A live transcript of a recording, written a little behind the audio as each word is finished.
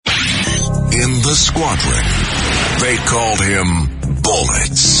in the squadron. They called him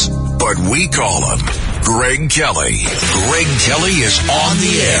Bullets, but we call him Greg Kelly. Greg Kelly is on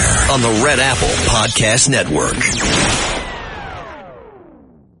the air on the Red Apple Podcast Network.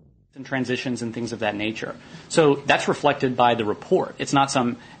 And transitions and things of that nature. So that's reflected by the report. It's not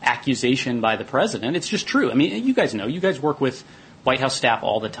some accusation by the president. It's just true. I mean, you guys know. You guys work with White House staff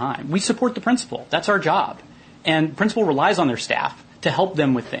all the time. We support the principal. That's our job. And the principal relies on their staff to help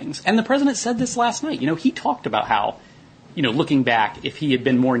them with things. And the president said this last night. You know, he talked about how, you know, looking back, if he had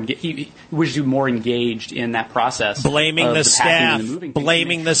been more he wished to be more engaged in that process. Blaming the staff.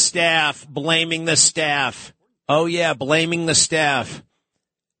 Blaming the staff. Blaming the staff. Oh, yeah, blaming the staff.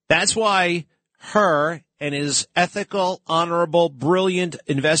 That's why her and his ethical, honorable, brilliant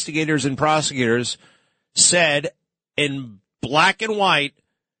investigators and prosecutors said in black and white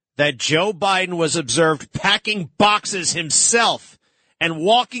that Joe Biden was observed packing boxes himself and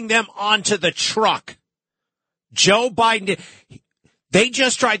walking them onto the truck. Joe Biden, they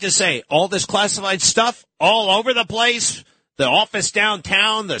just tried to say all this classified stuff all over the place, the office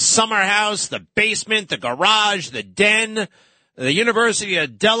downtown, the summer house, the basement, the garage, the den, the University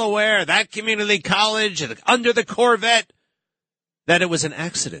of Delaware, that community college, under the Corvette, that it was an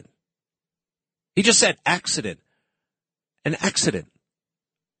accident. He just said accident. An accident.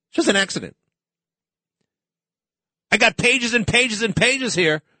 Just an accident. I got pages and pages and pages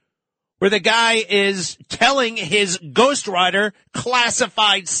here where the guy is telling his ghostwriter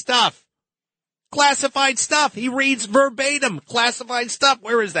classified stuff. Classified stuff. He reads verbatim classified stuff.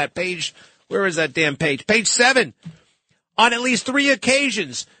 Where is that page? Where is that damn page? Page 7. On at least 3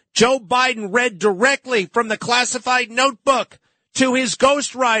 occasions, Joe Biden read directly from the classified notebook to his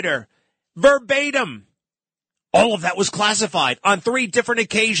ghostwriter, verbatim. All of that was classified on 3 different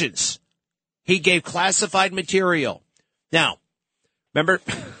occasions. He gave classified material. Now, remember?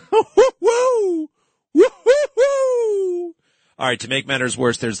 All right, to make matters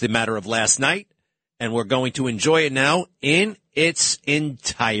worse, there's the matter of last night, and we're going to enjoy it now in its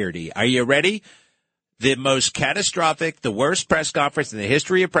entirety. Are you ready? The most catastrophic, the worst press conference in the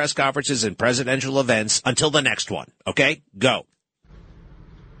history of press conferences and presidential events until the next one. Okay? Go.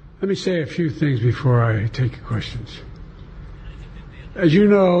 Let me say a few things before I take your questions. As you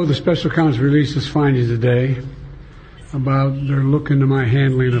know, the special counsel released his findings today about their look into my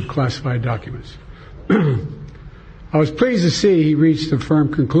handling of classified documents. I was pleased to see he reached a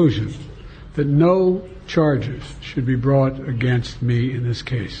firm conclusion that no charges should be brought against me in this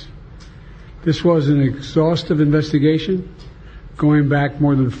case. This was an exhaustive investigation going back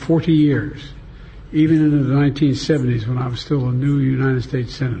more than 40 years, even into the 1970s when I was still a new United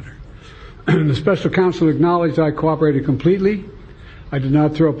States Senator. The special counsel acknowledged I cooperated completely. I did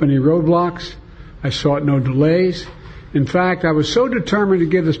not throw up any roadblocks. I sought no delays. In fact, I was so determined to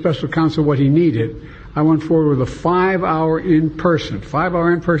give the special counsel what he needed, I went forward with a 5-hour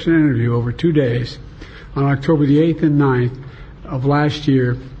in-person interview over 2 days on October the 8th and 9th of last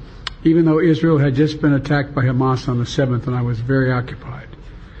year, even though Israel had just been attacked by Hamas on the 7th and I was very occupied.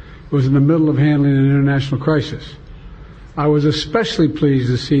 It was in the middle of handling an international crisis. I was especially pleased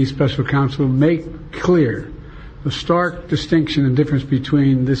to see special counsel make clear the stark distinction and difference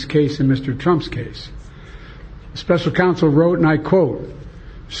between this case and Mr. Trump's case. The special counsel wrote, and I quote,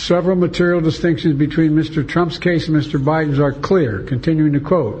 "Several material distinctions between Mr. Trump's case and Mr. Biden's are clear," continuing to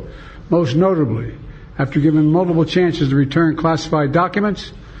quote, "Most notably, after given multiple chances to return classified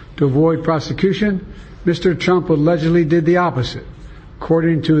documents to avoid prosecution, Mr. Trump allegedly did the opposite.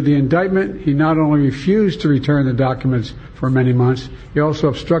 According to the indictment, he not only refused to return the documents for many months, he also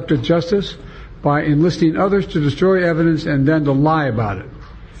obstructed justice by enlisting others to destroy evidence and then to lie about it.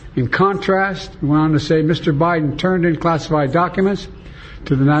 In contrast," he went on to say, "Mr. Biden turned in classified documents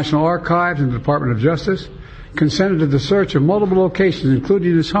to the National Archives and the Department of Justice, consented to the search of multiple locations,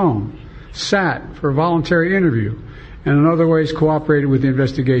 including his home, sat for a voluntary interview, and in other ways cooperated with the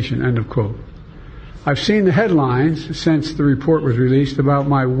investigation," end of quote. I've seen the headlines since the report was released about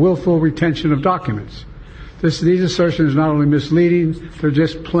my willful retention of documents. These assertions are not only misleading, they're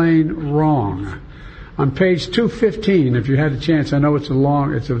just plain wrong. On page 215, if you had a chance, I know it's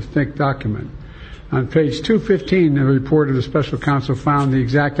a thick document. On page 215, the report of the special counsel found the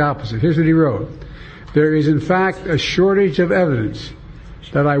exact opposite. Here's what he wrote. "There is in fact a shortage of evidence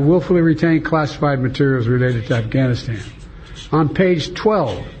that I willfully retained classified materials related to Afghanistan." On page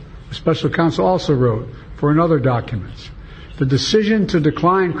 12, the special counsel also wrote, for another document, "The decision to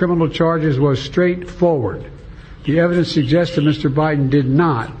decline criminal charges was straightforward. The evidence suggests that Mr. Biden did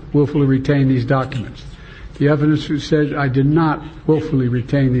not willfully retain these documents. The evidence said I did not willfully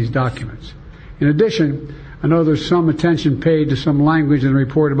retain these documents. In addition, I know there's some attention paid to some language in the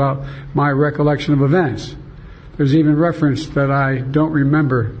report about my recollection of events. There's even reference that I don't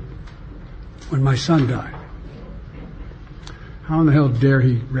remember when my son died. How in the hell dare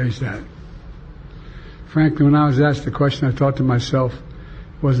he raise that? Frankly, when I was asked the question, I thought to myself,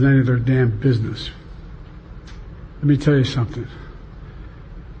 it wasn't any of their damn business. Let me tell you something.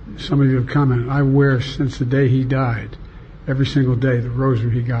 Some of you have commented, I wear since the day he died, every single day, the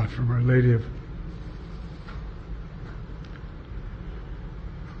rosary he got from Our Lady of...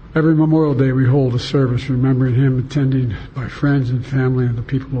 Every Memorial Day we hold a service remembering him, attended by friends and family and the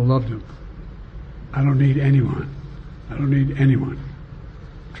people who loved him. I don't need anyone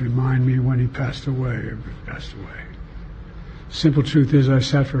to remind me when he passed away or passed away. Simple truth is I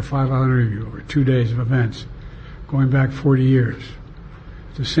sat for a 5-hour interview over 2 days of events going back 40 years.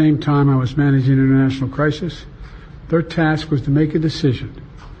 At the same time I was managing an international crisis, their task was to make a decision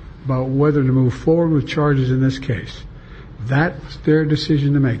about whether to move forward with charges in this case. That's their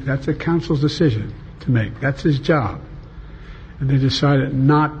decision to make. That's the council's decision to make. That's his job. And they decided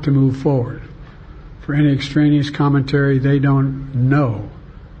not to move forward. For any extraneous commentary, they don't know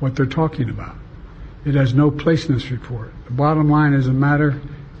what they're talking about. It has no place in this report. The bottom line is the matter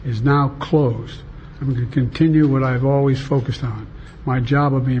is now closed. I'm going to continue what I've always focused on, my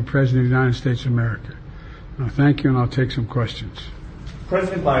job of being President of the United States of America. Now, thank you, and I'll take some questions.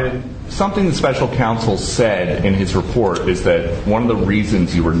 President Biden, something the special counsel said in his report is that one of the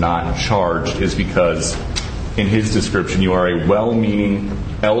reasons you were not charged is because, in his description, you are a well-meaning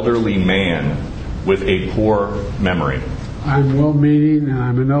elderly man with a poor memory. I'm well-meaning, and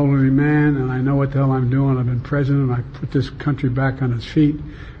I'm an elderly man, and I know what the hell I'm doing. I've been president, and I put this country back on its feet.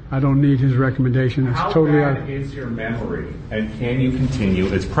 I don't need his recommendation. It's How totally bad is your memory, and can you continue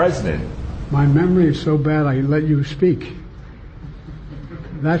as president? My memory is so bad I let you speak.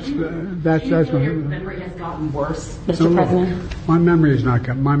 That's your memory has gotten worse, Mr. President? My memory is not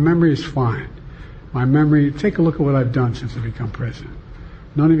good. My memory is fine. My memory, take a look at what I've done since I become president.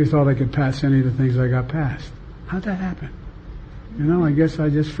 None of you thought I could pass any of the things I got passed. How'd that happen? You know, I guess I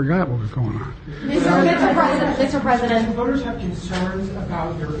just forgot what was going on. Mr. President. Voters have concerns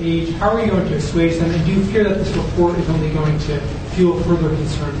about your age. How are you going to assuage them? And do you fear that this report is only going to fuel further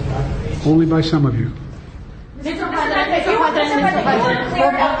concerns about your age? Only by some of you. Mr. President, you were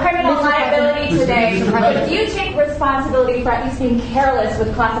cleared of criminal liability today. Do you take responsibility for at least being careless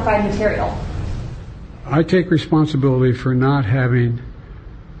with classified material? I take responsibility for not having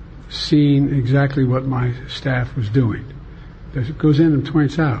seen exactly what my staff was doing. It goes in and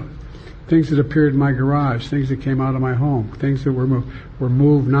points out things that appeared in my garage, things that came out of my home, things that were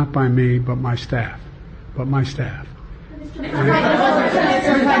moved not by me but my staff.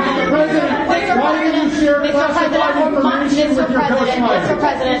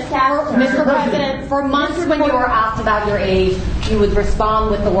 Mr. President, for months when you were asked about your age, you would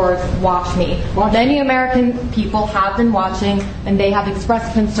respond with the words, "Watch me." Many American people have been watching, and they have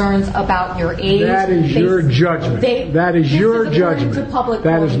expressed concerns about your age. That is your judgment. That is your judgment.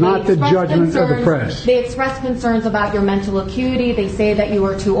 That is not the judgment of the press. They express concerns about your mental acuity. They say that you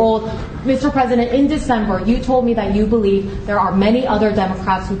are too old. Mr. President, in December, you told me that you believe there are many other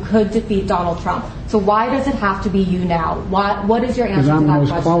Democrats who could defeat Donald Trump. So why does it have to be you now? What is your answer to that question? Because I'm the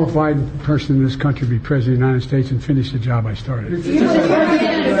most qualified person in this country to be President of the United States and finish the job I started.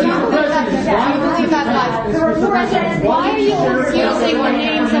 Why are you confusing the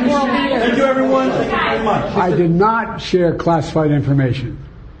names of world leaders? Thank you, everyone. Thank you very much. I did not share classified information.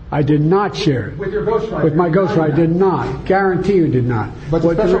 I did not share it. With your ghostwriter? With my ghostwriter, I did not. Guarantee you did not. But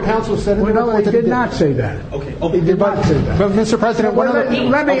the special counsel said in the report no, that he did not say that. Okay. He did not say that. But, Mr. President,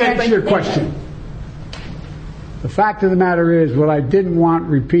 let me answer your question. The fact of the matter is, what I didn't want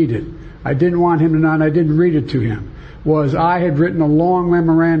repeated, I didn't want him to know, and I didn't read it to him, was I had written a long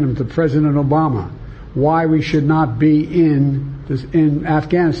memorandum to President Obama why we should not be in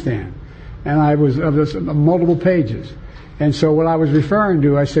Afghanistan. And I was of this multiple pages. And so what I was referring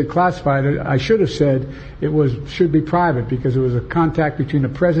to, I said classified. I should have said should be private because it was a contact between the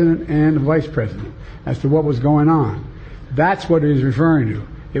president and the vice president as to what was going on. That's what he was referring to.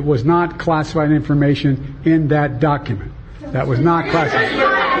 It was not classified information in that document. That was not classified.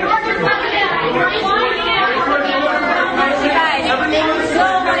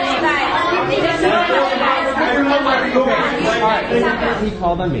 He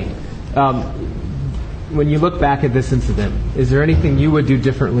called on me. When you look back at this incident, is there anything you would do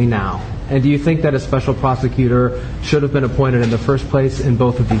differently now? And do you think that a special prosecutor should have been appointed in the first place in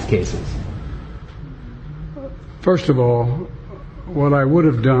both of these cases? First of all, what I would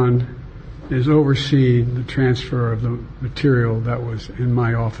have done is oversee the transfer of the material that was in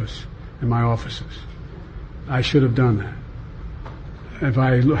my office, in my offices. I should have done that. If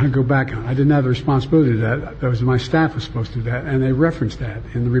I go back on, I didn't have the responsibility to that. That was my staff was supposed to do that, and they referenced that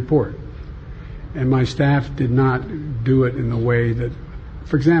in the report. And my staff did not do it in the way that,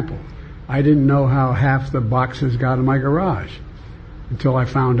 for example, I didn't know how half the boxes got in my garage until I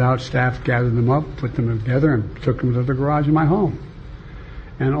found out staff gathered them up, put them together, and took them to the garage in my home.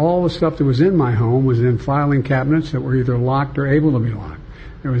 And all the stuff that was in my home was in filing cabinets that were either locked or able to be locked.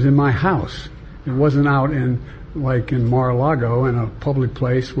 It was in my house. It wasn't out in, like in Mar-a-Lago, in a public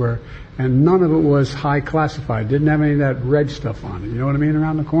place where, and none of it was high classified. Didn't have any of that red stuff on it. You know what I mean?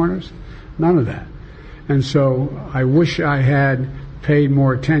 Around the corners? None of that. And so I wish I had paid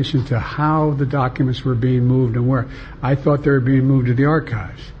more attention to how the documents were being moved and where. I thought they were being moved to the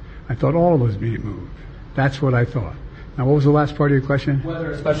archives. I thought all of it was being moved. That's what I thought. Now, what was the last part of your question?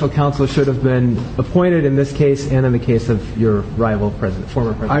 Whether a special counsel should have been appointed in this case and in the case of your rival president,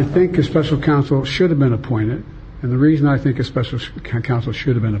 former president. I think a special counsel should have been appointed. And the reason I think a special counsel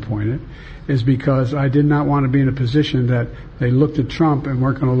should have been appointed is because I did not want to be in a position that they looked at Trump and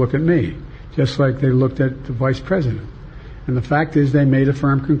weren't going to look at me, just like they looked at the vice president. And the fact is they made a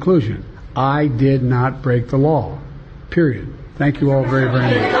firm conclusion. I did not break the law. Period. Thank you all very,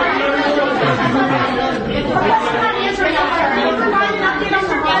 very much.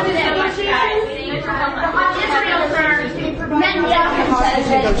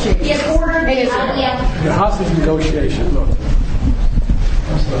 The hostage negotiation. Look.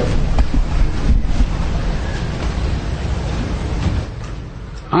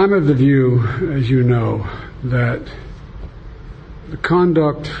 I'm of the view, as you know, that the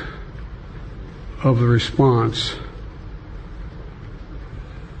conduct of the response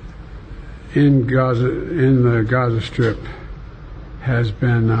in Gaza, in the Gaza Strip, has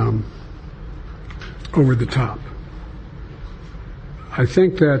been over the top. I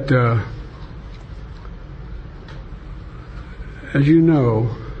think that, as you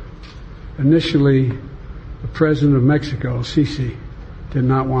know, initially the president of Mexico, Sisi, did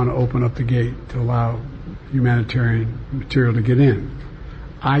not want to open up the gate to allow humanitarian material to get in.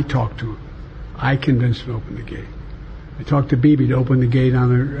 I talked to him. I convinced him to open the gate. I talked to Bibi to open the gate on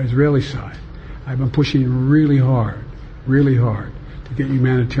the Israeli side. I've been pushing really hard to get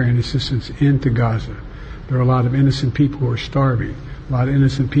humanitarian assistance into Gaza. There are a lot of innocent people who are starving, a lot of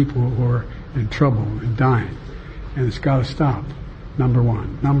innocent people who are in trouble and dying. And it's got to stop, number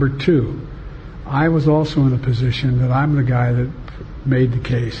one. Number two, I was also in a position that I'm the guy that made the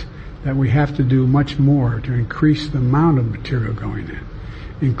case that we have to do much more to increase the amount of material going in,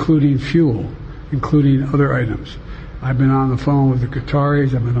 including fuel, including other items. I've been on the phone with the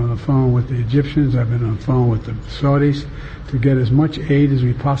Qataris, I've been on the phone with the Egyptians, I've been on the phone with the Saudis to get as much aid as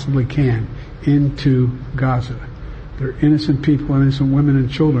we possibly can into Gaza. There are innocent people, innocent women and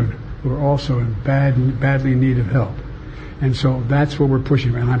children who are also in badly in need of help. And so that's what we're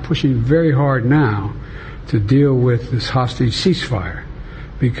pushing. And I'm pushing very hard now to deal with this hostage ceasefire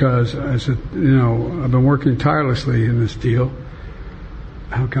because, I've been working tirelessly in this deal.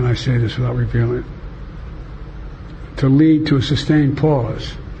 How can I say this without revealing it? To lead to a sustained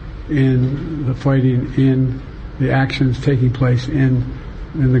pause in the fighting, in the actions taking place in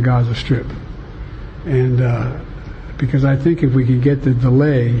the Gaza Strip. And because I think if we can get the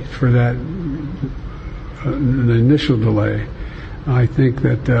delay for that, the initial delay, I think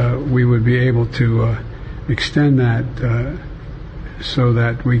that we would be able to extend that so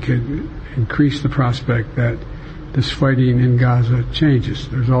that we could increase the prospect that this fighting in Gaza changes.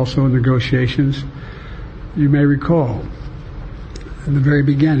 There's also negotiations. You may recall, in the very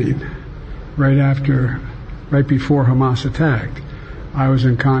beginning, right before Hamas attacked, I was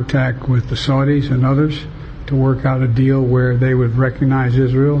in contact with the Saudis and others to work out a deal where they would recognize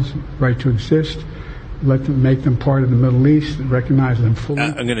Israel's right to exist, make them part of the Middle East, recognize them fully.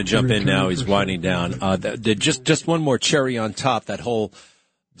 I'm going to jump in now. He's winding down. Just one more cherry on top, that whole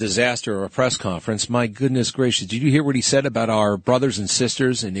disaster of a press conference. My goodness gracious. Did you hear what he said about our brothers and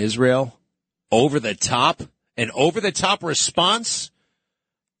sisters in Israel? Over the top? An over-the-top response?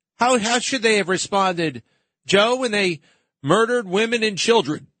 How should they have responded, Joe, when they murdered women and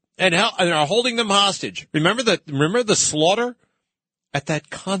children and are holding them hostage? Remember the slaughter at that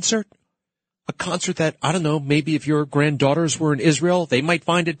concert? A concert that, I don't know, maybe if your granddaughters were in Israel, they might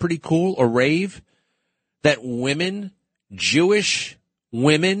find it pretty cool, a rave. That women, Jewish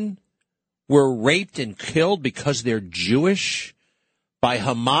women, were raped and killed because they're Jewish by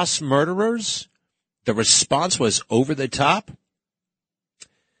Hamas murderers. The response was over the top.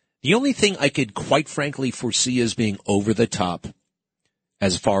 The only thing I could quite frankly foresee as being over the top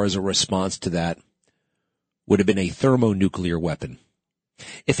as far as a response to that would have been a thermonuclear weapon.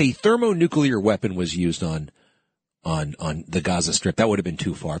 If a thermonuclear weapon was used on the Gaza Strip, that would have been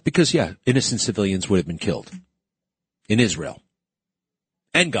too far. Because, yeah, innocent civilians would have been killed in Israel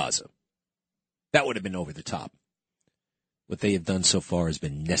and Gaza. That would have been over the top. What they have done so far has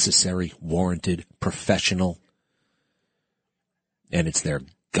been necessary, warranted, professional, and it's their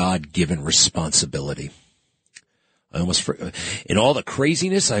God-given responsibility. In all the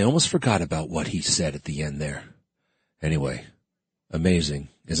craziness, I almost forgot about what he said at the end there. Anyway, amazing,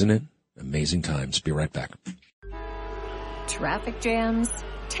 isn't it? Amazing times. Be right back. Traffic jams,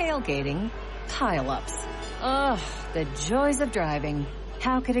 tailgating, pile-ups. Ugh, the joys of driving.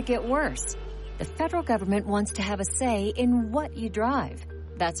 How could it get worse? The federal government wants to have a say in what you drive.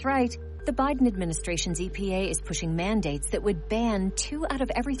 That's right. The Biden administration's EPA is pushing mandates that would ban 2 out of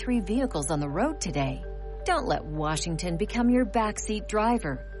every 3 vehicles on the road today. Don't let Washington become your backseat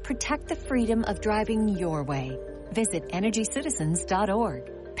driver. Protect the freedom of driving your way. Visit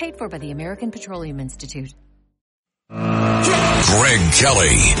EnergyCitizens.org. Paid for by the American Petroleum Institute. Greg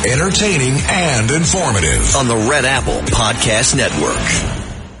Kelly, entertaining and informative on the Red Apple Podcast Network.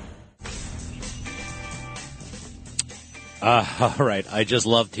 All right. I just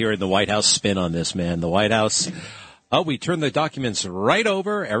loved hearing the White House spin on this, man. The White House, we turned the documents right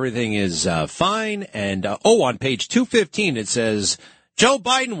over. Everything is fine. And, on page 215, it says, Joe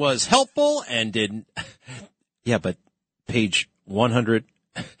Biden was helpful and didn't. Yeah, but page 100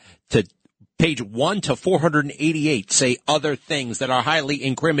 to page 1 to 488 say other things that are highly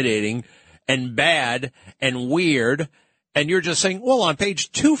incriminating and bad and weird. And you're just saying, well, on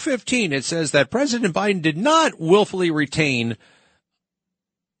page 215, it says that President Biden did not willfully retain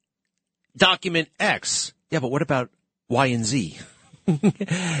document X. Yeah, but what about Y and Z?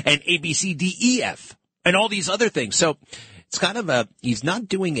 And A, B, C, D, E, F, and all these other things. So it's kind of he's not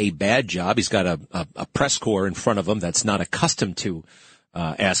doing a bad job. He's got a press corps in front of him that's not accustomed to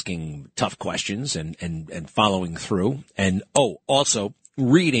asking tough questions and following through. And, also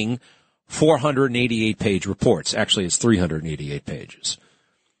reading 488-page reports. Actually, it's 388 pages.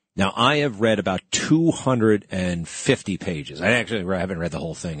 Now, I have read about 250 pages. I haven't read the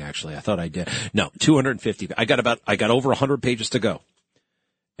whole thing, actually. I thought I did. No, 250. I got over 100 pages to go.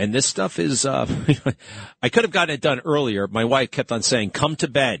 And this stuff is, I could have gotten it done earlier. My wife kept on saying, come to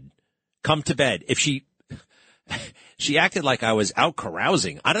bed. Come to bed. If she acted like I was out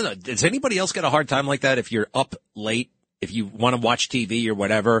carousing. I don't know. Does anybody else get a hard time like that if you're up late, if you want to watch TV or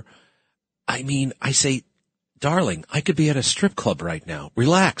whatever? I mean, I say, darling, I could be at a strip club right now.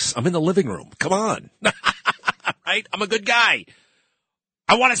 Relax. I'm in the living room. Come on. Right? I'm a good guy.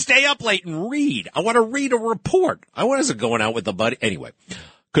 I want to stay up late and read. I want to read a report. I wasn't going out with the buddy. Anyway,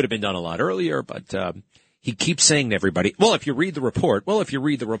 could have been done a lot earlier, but he keeps saying to everybody, well, if you read the report, well, if you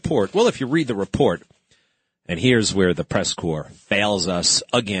read the report, well, if you read the report. And here's where the press corps fails us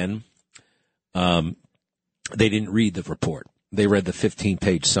again. They didn't read the report. They read the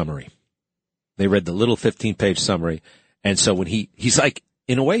 15-page summary. They read the little 15-page summary. And so when he's like,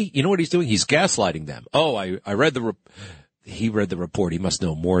 in a way, you know what he's doing? He's gaslighting them. Oh, I read he read the report. He must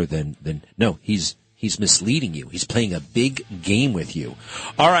know more than no, he's misleading you. He's playing a big game with you.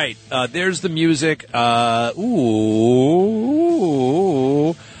 All right. There's the music. I'm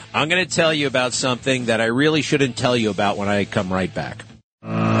going to tell you about something that I really shouldn't tell you about when I come right back.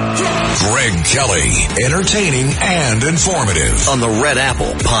 Greg Kelly, entertaining and informative on the Red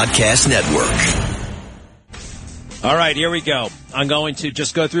Apple Podcast Network. All right, here we go. I'm going to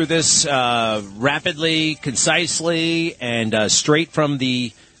just go through this rapidly, concisely, and straight from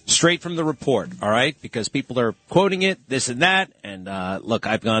the report. All right, because people are quoting it, this and that, and look,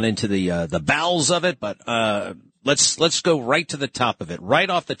 I've gone into the bowels of it, but let's go right to the top of it, right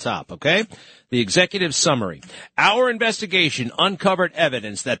off the top. Okay. The executive summary. Our investigation uncovered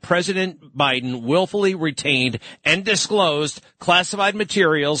evidence that President Biden willfully retained and disclosed classified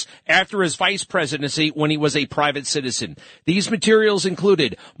materials after his vice presidency when he was a private citizen. These materials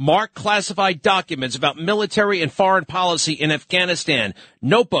included marked classified documents about military and foreign policy in Afghanistan,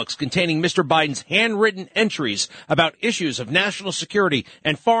 notebooks containing Mr. Biden's handwritten entries about issues of national security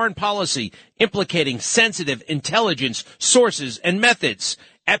and foreign policy implicating sensitive intelligence sources and methods.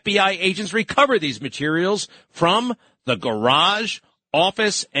 FBI agents recovered these materials from the garage,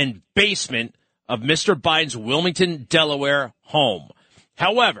 office, and basement of Mr. Biden's Wilmington, Delaware home.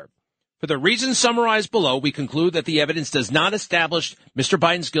 However, for the reasons summarized below, we conclude that the evidence does not establish Mr.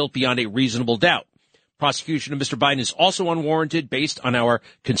 Biden's guilt beyond a reasonable doubt. Prosecution of Mr. Biden is also unwarranted based on our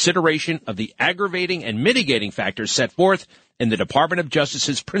consideration of the aggravating and mitigating factors set forth in the Department of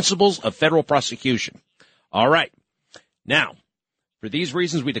Justice's Principles of Federal Prosecution. All right. Now, for these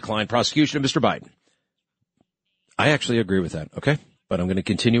reasons, we decline prosecution of Mr. Biden. I actually agree with that, okay? but I'm going to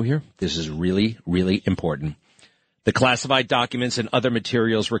continue here. This is really, really important. The classified documents and other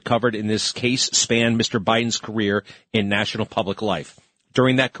materials recovered in this case span Mr. Biden's career in national public life.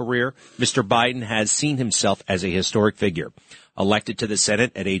 During that career, Mr. Biden has seen himself as a historic figure, elected to the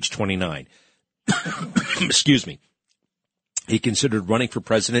Senate at age 29. Excuse me. He considered running for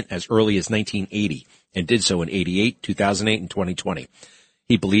president as early as 1980 and did so in 88, 2008, and 2020.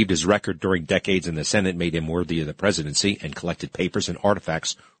 He believed his record during decades in the Senate made him worthy of the presidency and collected papers and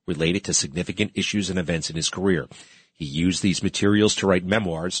artifacts related to significant issues and events in his career. He used these materials to write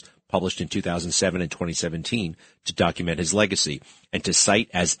memoirs published in 2007 and 2017 to document his legacy and to cite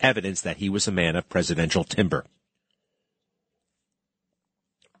as evidence that he was a man of presidential timber.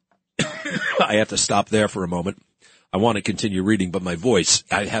 I have to stop there for a moment. I want to continue reading, but my voice,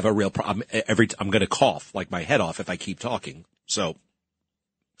 I have a real problem. I'm going to cough like my head off if I keep talking. So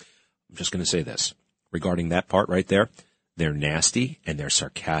I'm just going to say this regarding that part right there. They're nasty and they're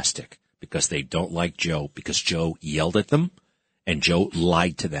sarcastic because they don't like Joe, because Joe yelled at them and Joe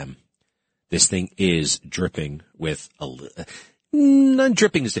lied to them. This thing is dripping with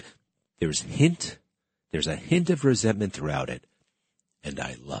dripping is, there's a hint of resentment throughout it. And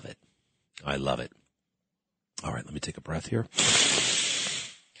I love it. I love it. All right, let me take a breath here.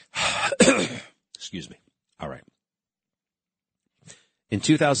 Excuse me. All right. In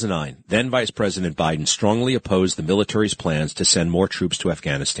 2009, then Vice President Biden strongly opposed the military's plans to send more troops to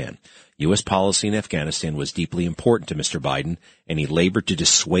Afghanistan. U.S. policy in Afghanistan was deeply important to Mr. Biden, and he labored to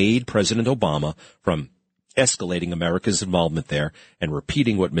dissuade President Obama from escalating America's involvement there and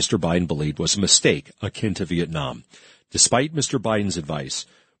repeating what Mr. Biden believed was a mistake akin to Vietnam. Despite Mr. Biden's advice,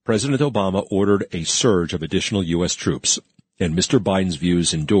 President Obama ordered a surge of additional U.S. troops, and Mr. Biden's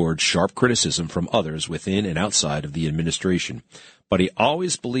views endured sharp criticism from others within and outside of the administration. But he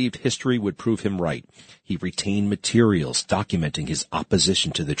always believed history would prove him right. He retained materials documenting his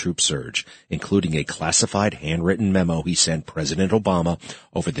opposition to the troop surge, including a classified handwritten memo he sent President Obama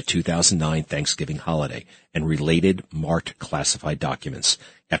over the 2009 Thanksgiving holiday and related marked classified documents.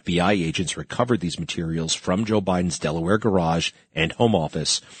 FBI agents recovered these materials from Joe Biden's Delaware garage and home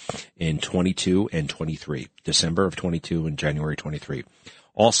office in 22 and 23, December of 22 and January 23.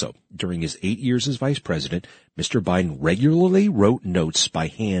 Also, during his 8 years as vice president, Mr. Biden regularly wrote notes by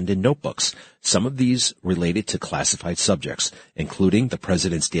hand in notebooks. Some of these related to classified subjects, including the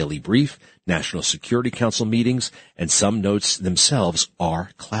president's daily brief, National Security Council meetings, and some notes themselves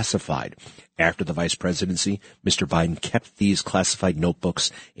are classified. After the vice presidency, Mr. Biden kept these classified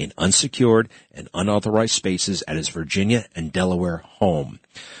notebooks in unsecured and unauthorized spaces at his Virginia and Delaware home.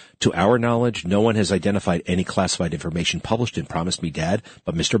 To our knowledge, no one has identified any classified information published in Promise Me Dad,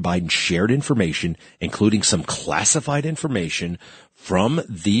 but Mr. Biden shared information, including some classified information from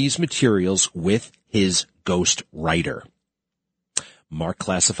these materials with his ghost writer. Marked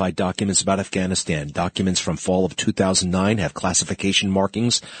classified documents about Afghanistan. Documents from fall of 2009 have classification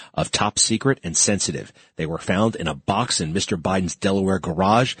markings of top secret and sensitive. They were found in a box in Mr. Biden's Delaware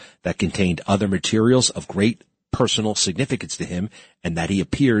garage that contained other materials of great personal significance to him and that he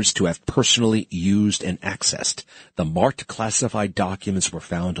appears to have personally used and accessed. The marked classified documents were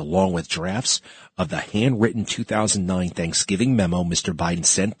found along with drafts of the handwritten 2009 Thanksgiving memo Mr. Biden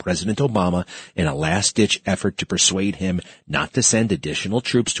sent President Obama in a last-ditch effort to persuade him not to send additional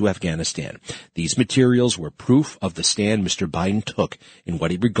troops to Afghanistan. These materials were proof of the stand Mr. Biden took in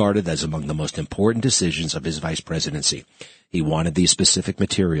what he regarded as among the most important decisions of his vice presidency. He wanted these specific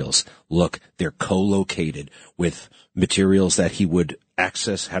materials. Look, they're co-located with materials that he would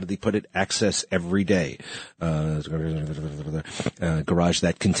access. How did he put it? Access every day. Garage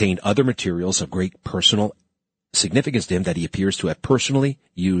that contained other materials of great personal significance to him that he appears to have personally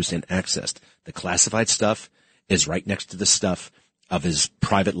used and accessed. The classified stuff is right next to the stuff of his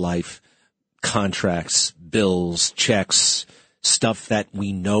private life, contracts, bills, checks, stuff that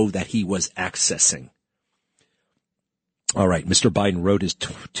we know that he was accessing. All right. Mr. Biden wrote his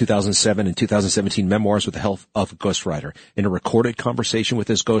 2007 and 2017 memoirs with the help of a ghostwriter. In a recorded conversation with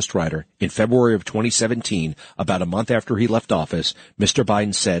his ghostwriter in February of 2017, about a month after he left office, Mr.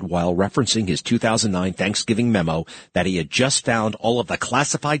 Biden said, while referencing his 2009 Thanksgiving memo, that he had just found all of the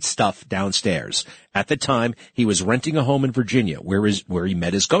classified stuff downstairs. At the time, he was renting a home in Virginia where he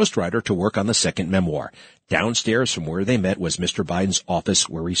met his ghostwriter to work on the second memoir. Downstairs from where they met was Mr. Biden's office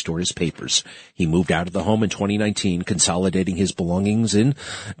where he stored his papers. He moved out of the home in 2019, consolidating his belongings in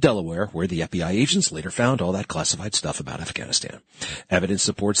Delaware, where the FBI agents later found all that classified stuff about Afghanistan. Evidence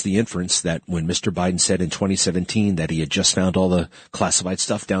supports the inference that when Mr. Biden said in 2017 that he had just found all the classified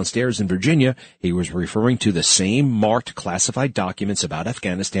stuff downstairs in Virginia, he was referring to the same marked classified documents about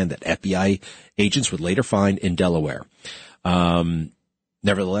Afghanistan that FBI agents would later find in Delaware.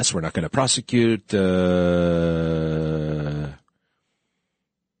 Nevertheless, we're not going to prosecute.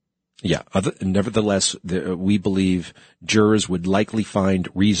 Nevertheless, we believe jurors would likely find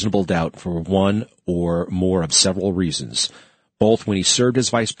reasonable doubt for one or more of several reasons, both when he served as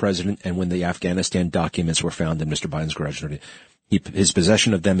vice president and when the Afghanistan documents were found in Mr. Biden's garage. His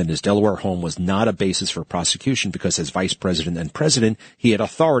possession of them in his Delaware home was not a basis for prosecution because as vice president and president, he had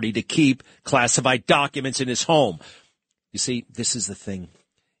authority to keep classified documents in his home. You see, this is the thing.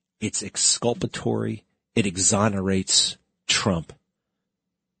 It's exculpatory. It exonerates Trump.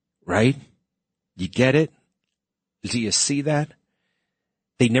 Right? You get it? Do you see that?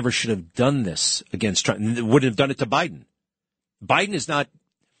 They never should have done this against Trump. They wouldn't have done it to Biden. Biden is not,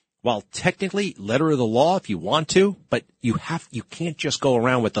 while technically letter of the law if you want to, but you can't just go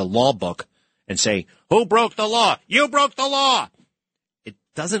around with the law book and say, who broke the law? You broke the law. It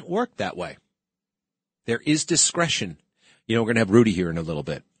doesn't work that way. There is discretion. You know, we're going to have Rudy here in a little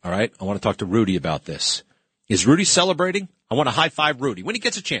bit. All right? I want to talk to Rudy about this. Is Rudy celebrating? I want to high five Rudy when he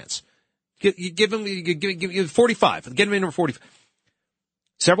gets a chance. Give him 45. Get him in over 45.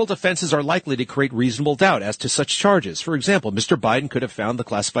 Several defenses are likely to create reasonable doubt as to such charges. For example, Mr. Biden could have found the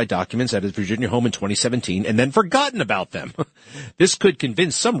classified documents at his Virginia home in 2017 and then forgotten about them. This could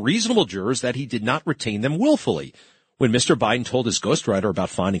convince some reasonable jurors that he did not retain them willfully. When Mr. Biden told his ghostwriter about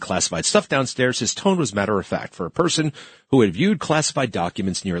finding classified stuff downstairs, his tone was matter-of-fact. For a person who had viewed classified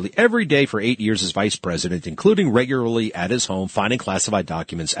documents nearly every day for 8 years as vice president, including regularly at his home, finding classified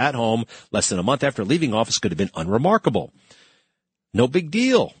documents at home less than a month after leaving office could have been unremarkable. No big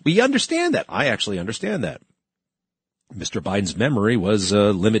deal. We understand that. I actually understand that. Mr. Biden's memory was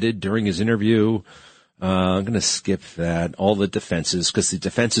limited during his interview. I'm going to skip that. All the defenses, because the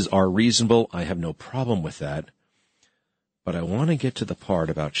defenses are reasonable. I have no problem with that. But I want to get to the part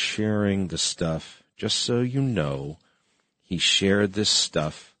about sharing the stuff. Just so you know, he shared this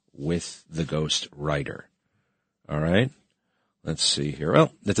stuff with the ghost writer. All right? Let's see here.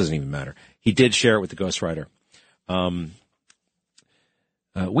 Well, that doesn't even matter. He did share it with the ghost writer.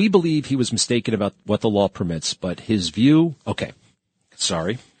 We believe he was mistaken about what the law permits, but his view... Okay.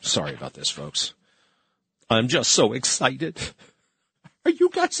 Sorry about this, folks. I'm just so excited. Are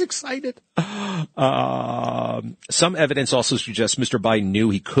you guys excited? Some evidence also suggests Mr. Biden knew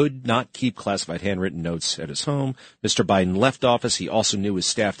he could not keep classified handwritten notes at his home. Mr. Biden left office. He also knew his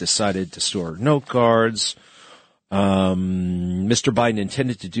staff decided to store note cards. Mr. Biden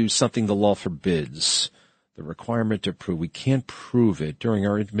intended to do something the law forbids. The requirement to prove. We can't prove it. During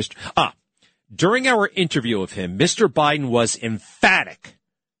our interview of him, Mr. Biden was emphatic,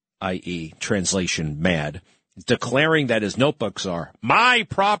 i.e., translation mad, declaring that his notebooks are my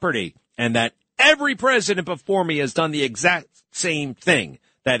property and that every president before me has done the exact same thing.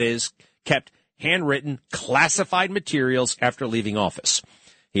 That is, kept handwritten, classified materials after leaving office.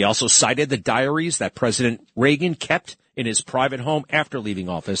 He also cited the diaries that President Reagan kept in his private home after leaving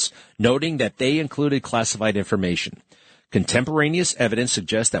office, noting that they included classified information. Contemporaneous evidence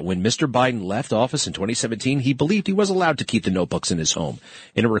suggests that when Mr. Biden left office in 2017, he believed he was allowed to keep the notebooks in his home.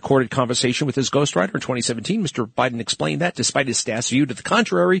 In a recorded conversation with his ghostwriter in 2017, Mr. Biden explained that despite his staff's view to the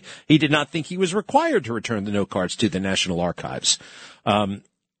contrary, he did not think he was required to return the note cards to the National Archives.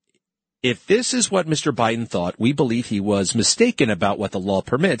 If this is what Mr. Biden thought, we believe he was mistaken about what the law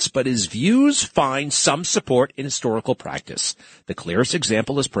permits, but his views find some support in historical practice. The clearest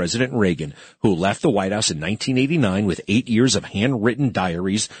example is President Reagan, who left the White House in 1989 with 8 years of handwritten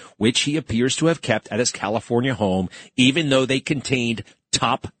diaries, which he appears to have kept at his California home, even though they contained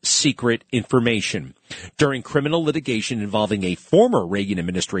top secret information. During criminal litigation involving a former Reagan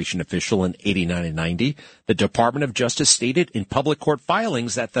administration official in 89 and 90, the Department of Justice stated in public court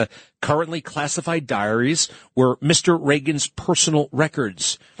filings that the currently classified diaries were Mr. Reagan's personal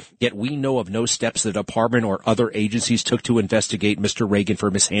records. Yet we know of no steps the department or other agencies took to investigate Mr. Reagan for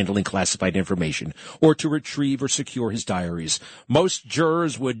mishandling classified information or to retrieve or secure his diaries. Most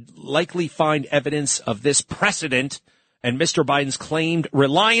jurors would likely find evidence of this precedent and Mr. Biden's claimed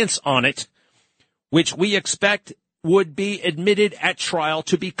reliance on it, which we expect would be admitted at trial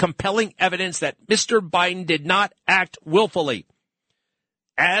to be compelling evidence that Mr. Biden did not act willfully.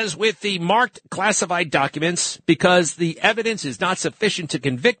 As with the marked classified documents, because the evidence is not sufficient to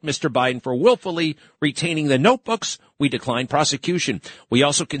convict Mr. Biden for willfully retaining the notebooks, we declined prosecution. We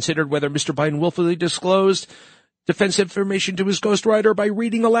also considered whether Mr. Biden willfully disclosed defense information to his ghostwriter by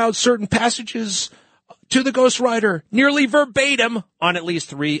reading aloud certain passages to the ghostwriter, nearly verbatim, on at least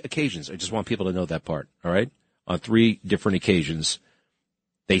 3 occasions. I just want people to know that part, all right? On 3 different occasions,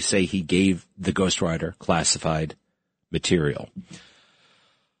 they say he gave the ghostwriter classified material.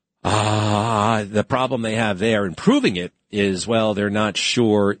 The problem they have there in proving it is, well, they're not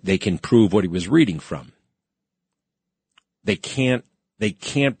sure they can prove what he was reading from. They can't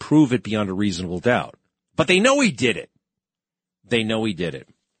prove it beyond a reasonable doubt. But they know he did it.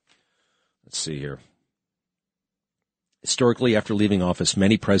 Let's see here. Historically, after leaving office,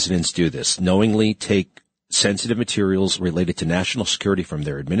 many presidents do this, knowingly take sensitive materials related to national security from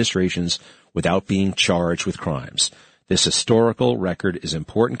their administrations without being charged with crimes. This historical record is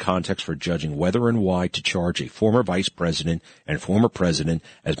important context for judging whether and why to charge a former vice president and former president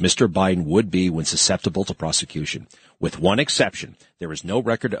as Mr. Biden would be when susceptible to prosecution. With one exception, there is no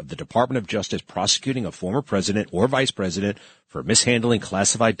record of the Department of Justice prosecuting a former president or vice president for mishandling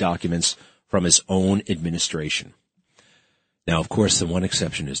classified documents from his own administration. Now, of course, the one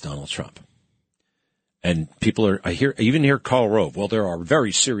exception is Donald Trump. And I even hear Karl Rove, well, there are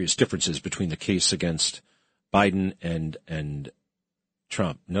very serious differences between the case against Biden and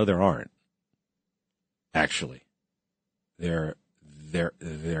Trump. No, there aren't. Actually, there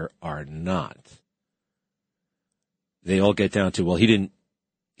are not. They all get down to, well, he didn't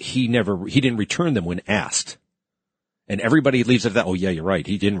return them when asked. And everybody leaves it at that. Oh, yeah, you're right.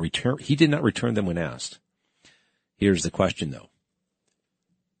 He did not return them when asked. Here's the question, though.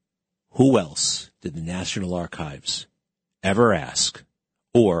 Who else did the National Archives ever ask,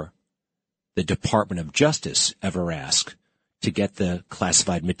 or the Department of Justice ever ask, to get the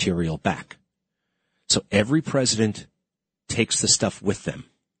classified material back? So every president takes the stuff with them.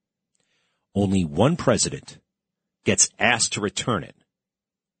 Only one president gets asked to return it.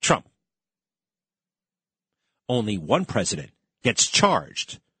 Trump. Only one president gets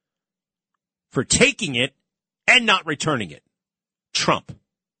charged for taking it and not returning it. Trump.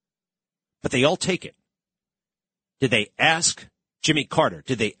 But they all take it. Did they ask Jimmy Carter?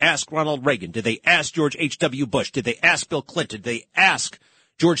 Did they ask Ronald Reagan? Did they ask George H.W. Bush? Did they ask Bill Clinton? Did they ask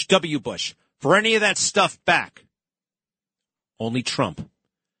George W. Bush for any of that stuff back? Only Trump.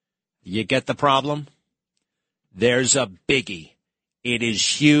 You get the problem? There's a biggie. It is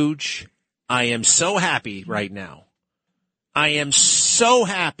huge. I am so happy right now. I am so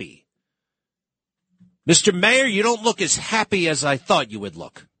happy. Mr. Mayor, you don't look as happy as I thought you would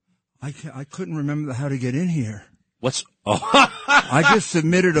look. I couldn't remember how to get in here. What's? Oh. I just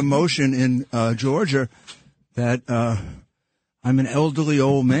submitted a motion in Georgia that I'm an elderly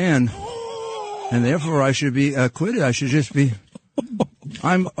old man, and therefore I should be acquitted. I should just be.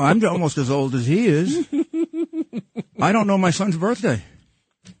 I'm almost as old as he is. I don't know my son's birthday.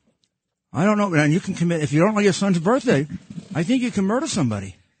 I don't know, and you can commit if you don't know your son's birthday. I think you can murder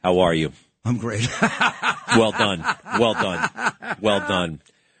somebody. How are you? I'm great. Well done. Well done. Well done.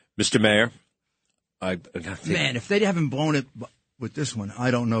 Mr. Mayor, man, if they haven't blown it with this one, I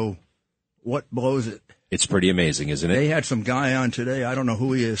don't know what blows it. It's pretty amazing, isn't it? They had some guy on today. I don't know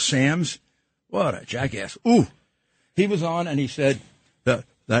who he is. Sam's. What a jackass. Ooh. He was on and he said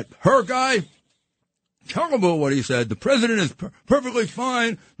that her guy, terrible what he said. The president is perfectly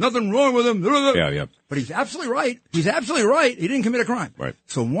fine. Nothing wrong with him. Yeah. But he's absolutely right. He's absolutely right. He didn't commit a crime. Right.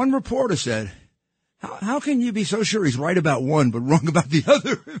 So one reporter said, how can you be so sure he's right about one but wrong about the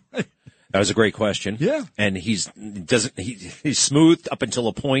other? That was a great question. Yeah. And he's smooth up until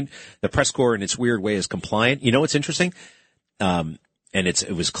a point. The press corps, in its weird way, is compliant. You know what's interesting? And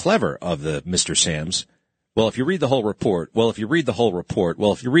it was clever of the Mr. Sams. Well, if you read the whole report, those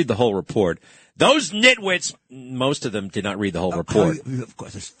nitwits, most of them did not read the whole report. Of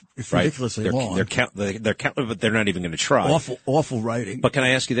course, it's ridiculously long. But they're not even going to try. Awful writing. But can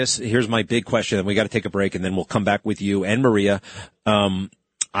I ask you this? Here's my big question, and we got to take a break, and then we'll come back with you and Maria.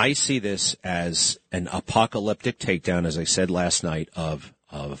 I see this as an apocalyptic takedown, as I said last night, of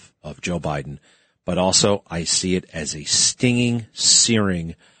Joe Biden, but also I see it as a stinging,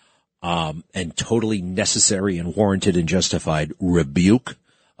 searing, and totally necessary and warranted and justified rebuke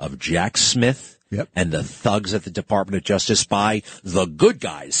of Jack Smith and the thugs at the Department of Justice by the good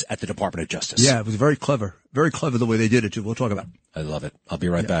guys at the Department of Justice. Yeah, it was very clever. Very clever the way they did it, too. We'll talk about it. I love it. I'll be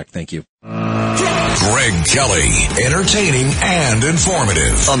right back. Thank you. Greg Kelly, entertaining and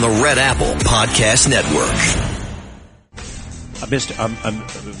informative on the Red Apple Podcast Network. I'm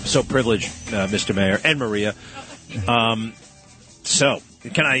so privileged, Mr. Mayor and Maria. So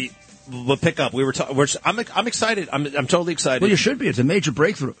can we'll pick up. I'm excited. I'm totally excited. Well, you should be. It's a major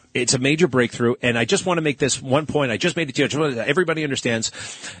breakthrough. It's a major breakthrough, and I just want to make this one point. I just made it to you. Everybody understands.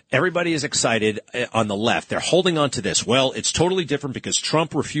 Everybody is excited on the left. They're holding on to this. Well, it's totally different because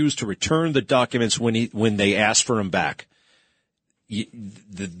Trump refused to return the documents when they asked for them back.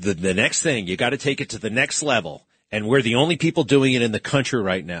 The next thing, you got to take it to the next level, and we're the only people doing it in the country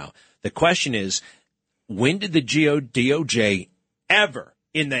right now. The question is, when did the DOJ ever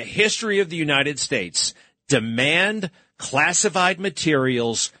in the history of the United States demand classified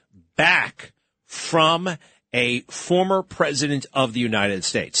materials back from a former president of the United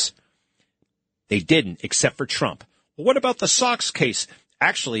States. They didn't, except for Trump. Well, what about the Sox case?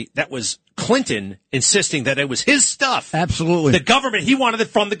 Actually, that was Clinton insisting that it was his stuff. Absolutely. The government, he wanted it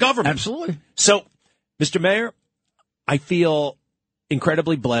from the government. Absolutely. So, Mr. Mayor, I feel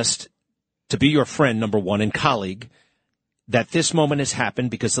incredibly blessed to be your friend, number one, and colleague, that this moment has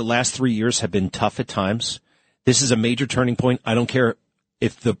happened because the last 3 years have been tough at times. This is a major turning point. I don't care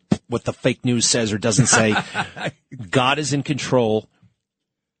if what the fake news says or doesn't say. God is in control,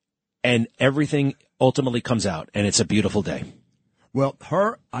 and everything ultimately comes out, and it's a beautiful day. Well,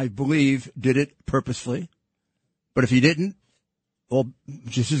 her, I believe, did it purposefully. But if he didn't, well,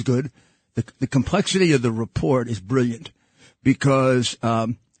 just as good. The complexity of the report is brilliant because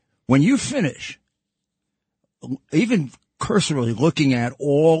when you finish, even cursorily looking at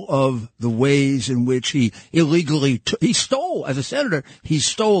all of the ways in which he illegally he stole, as a senator, he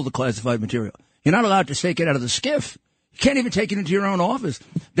stole the classified material. You're not allowed to take it out of the SCIF. You can't even take it into your own office.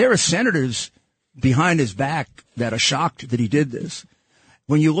 There are senators behind his back that are shocked that he did this.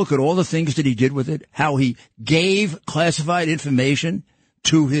 When you look at all the things that he did with it, how he gave classified information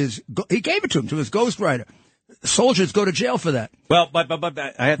to his ghostwriter. Soldiers go to jail for that. Well, but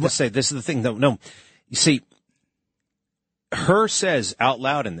I have to say, this is the thing, though. No, you see, her says out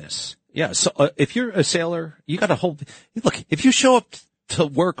loud in this, yeah, so if you're a sailor, you got to hold, look, if you show up to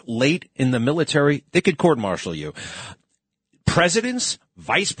work late in the military, they could court-martial you. Presidents,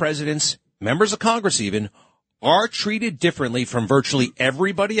 vice presidents, members of Congress even, are treated differently from virtually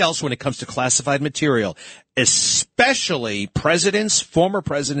everybody else when it comes to classified material, especially presidents, former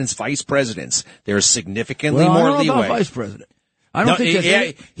presidents, vice presidents. There's significantly more leeway. I don't know about vice president. I don't think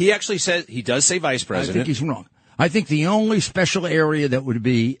that's he actually says, he does say vice president. I think he's wrong. I think the only special area that would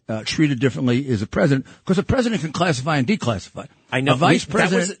be treated differently is a president, because a president can classify and declassify. I know. A vice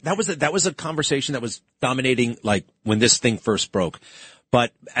president. That was a conversation that was dominating, like, when this thing first broke.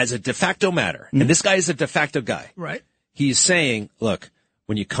 But as a de facto matter, and this guy is a de facto guy. Right. He's saying, look,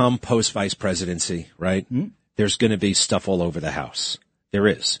 when you come post-vice presidency, right, there's going to be stuff all over the House. There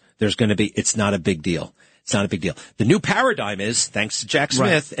is. There's going to be, it's not a big deal. It's not a big deal. The new paradigm is, thanks to Jack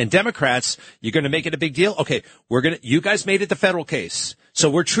Smith and Democrats, you're going to make it a big deal? Okay, you guys made it the federal case. So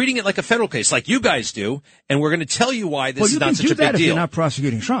we're treating it like a federal case, like you guys do, and we're going to tell you why this is not such a big deal. Well, you can do that if you're not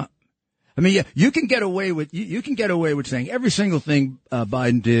prosecuting Trump. I mean, you can get away with saying every single thing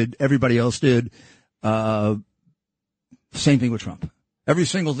Biden did, everybody else did. Same thing with Trump. Every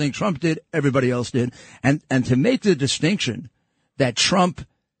single thing Trump did, everybody else did. And to make the distinction that Trump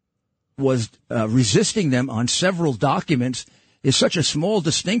was resisting them on several documents is such a small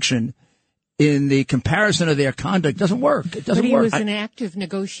distinction in the comparison of their conduct. Doesn't work. It doesn't work. But he was in active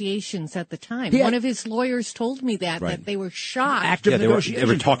negotiations at the time. One of his lawyers told me that they were shocked. Active negotiations.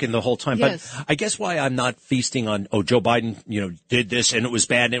 They were talking the whole time. Yes. But I guess why I'm not feasting on, Joe Biden, did this and it was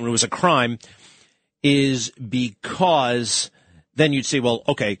bad and it was a crime is because then you'd say, well,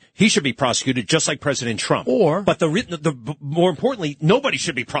 okay, he should be prosecuted just like President Trump. But the more importantly, nobody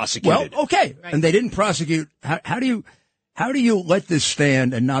should be prosecuted. Well, okay. Right. And they didn't prosecute. How do you let this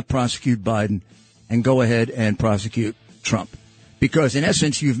stand and not prosecute Biden and go ahead and prosecute Trump? Because in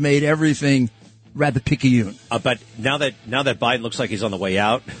essence, you've made everything rather picayune. But now that Biden looks like he's on the way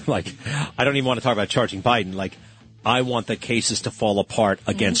out, like, I don't even want to talk about charging Biden. Like, I want the cases to fall apart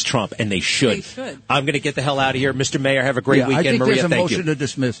against Trump, and they should. They should. I'm going to get the hell out of here. Mr. Mayor, have a great weekend. I think Maria, there's a thank motion you. to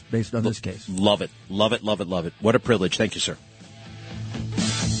dismiss based on this case. Love it. Love it, love it, love it. What a privilege. Thank you, sir.